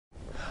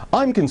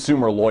I'm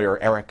consumer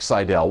lawyer Eric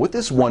Seidel with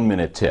this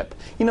 1-minute tip.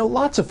 You know,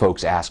 lots of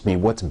folks ask me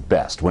what's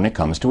best when it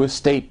comes to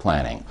estate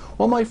planning.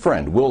 Well, my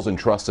friend, wills and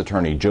trust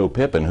attorney Joe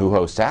Pippin, who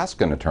hosts Ask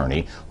an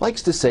Attorney,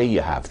 likes to say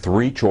you have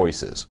 3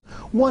 choices.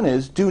 One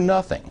is do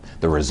nothing.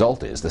 The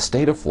result is the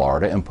state of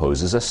Florida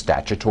imposes a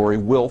statutory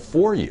will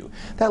for you.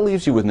 That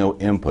leaves you with no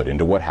input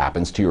into what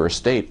happens to your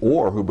estate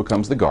or who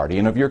becomes the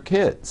guardian of your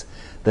kids.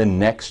 The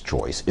next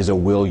choice is a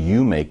will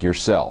you make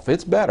yourself.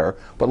 It's better,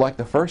 but like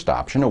the first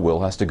option, a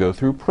will has to go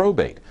through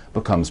probate,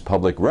 becomes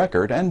public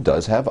record, and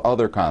does have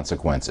other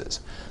consequences.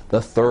 The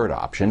third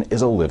option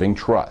is a living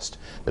trust.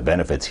 The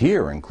benefits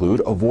here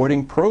include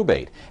avoiding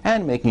probate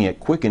and making it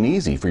quick and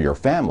easy for your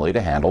family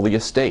to handle the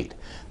estate.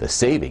 The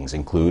savings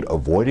include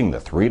avoiding the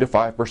 3 to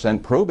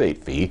 5%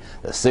 probate fee,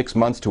 the 6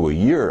 months to a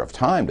year of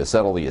time to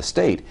settle the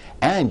estate,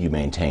 and you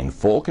maintain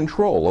full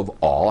control of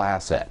all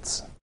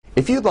assets.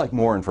 If you'd like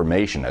more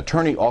information,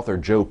 attorney-author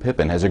Joe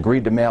Pippin has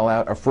agreed to mail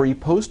out a free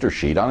poster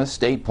sheet on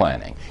estate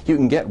planning. You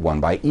can get one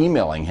by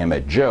emailing him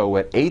at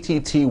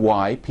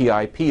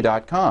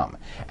joe@attypip.com.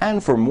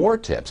 And for more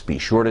tips, be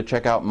sure to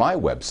check out my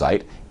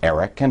website,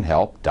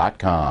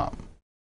 ericcanhelp.com.